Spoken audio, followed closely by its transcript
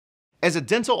As a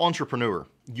dental entrepreneur,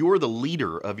 you're the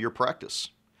leader of your practice.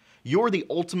 You're the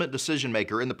ultimate decision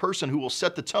maker and the person who will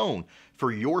set the tone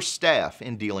for your staff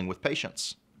in dealing with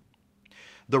patients.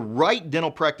 The right dental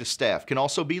practice staff can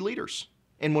also be leaders.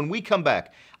 And when we come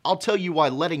back, I'll tell you why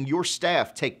letting your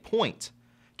staff take point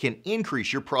can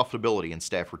increase your profitability and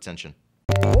staff retention.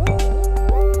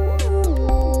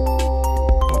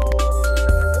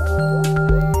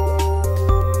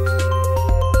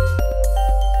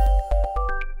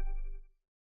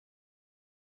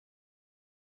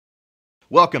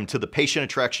 Welcome to the Patient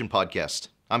Attraction Podcast.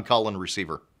 I'm Colin,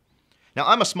 receiver. Now,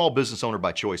 I'm a small business owner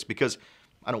by choice because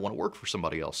I don't want to work for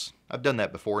somebody else. I've done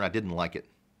that before and I didn't like it.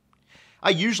 I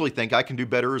usually think I can do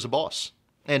better as a boss.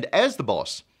 And as the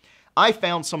boss, I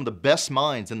found some of the best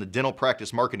minds in the dental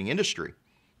practice marketing industry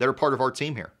that are part of our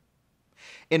team here.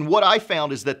 And what I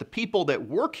found is that the people that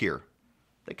work here,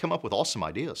 they come up with awesome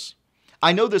ideas.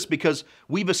 I know this because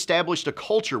we've established a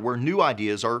culture where new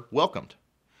ideas are welcomed.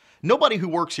 Nobody who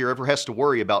works here ever has to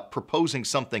worry about proposing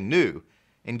something new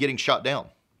and getting shot down.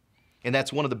 And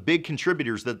that's one of the big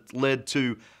contributors that led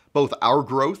to both our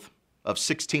growth of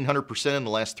 1,600% in the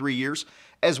last 3 years,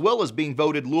 as well as being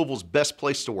voted Louisville's best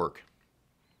place to work.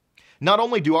 Not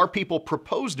only do our people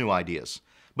propose new ideas,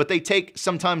 but they take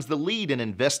sometimes the lead in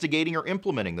investigating or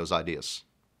implementing those ideas.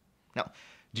 Now,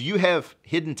 do you have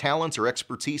hidden talents or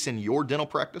expertise in your dental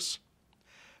practice?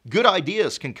 Good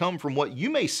ideas can come from what you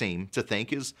may seem to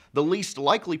think is the least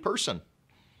likely person.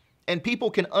 And people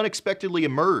can unexpectedly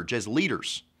emerge as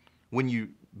leaders when you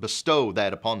bestow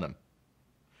that upon them.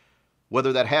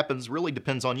 Whether that happens really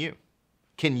depends on you.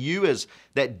 Can you, as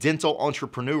that dental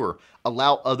entrepreneur,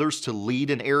 allow others to lead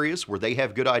in areas where they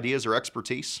have good ideas or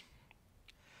expertise?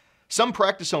 Some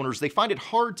practice owners, they find it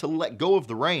hard to let go of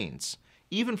the reins,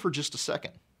 even for just a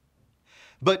second.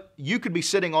 But you could be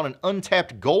sitting on an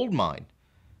untapped gold mine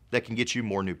that can get you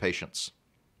more new patients.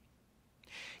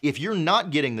 If you're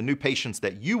not getting the new patients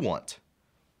that you want,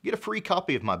 get a free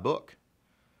copy of my book.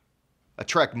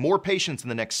 Attract more patients in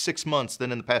the next 6 months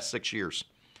than in the past 6 years.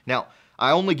 Now,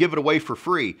 I only give it away for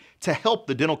free to help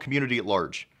the dental community at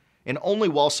large, and only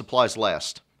while supplies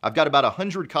last. I've got about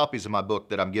 100 copies of my book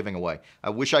that I'm giving away.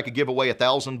 I wish I could give away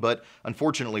 1,000, but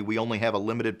unfortunately, we only have a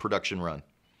limited production run.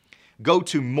 Go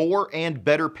to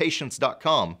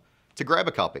moreandbetterpatients.com to grab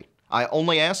a copy. I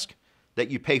only ask that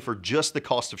you pay for just the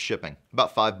cost of shipping,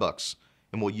 about $5,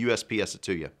 and we'll USPS it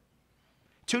to you.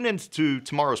 Tune in to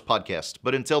tomorrow's podcast,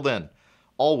 but until then,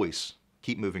 always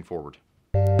keep moving forward.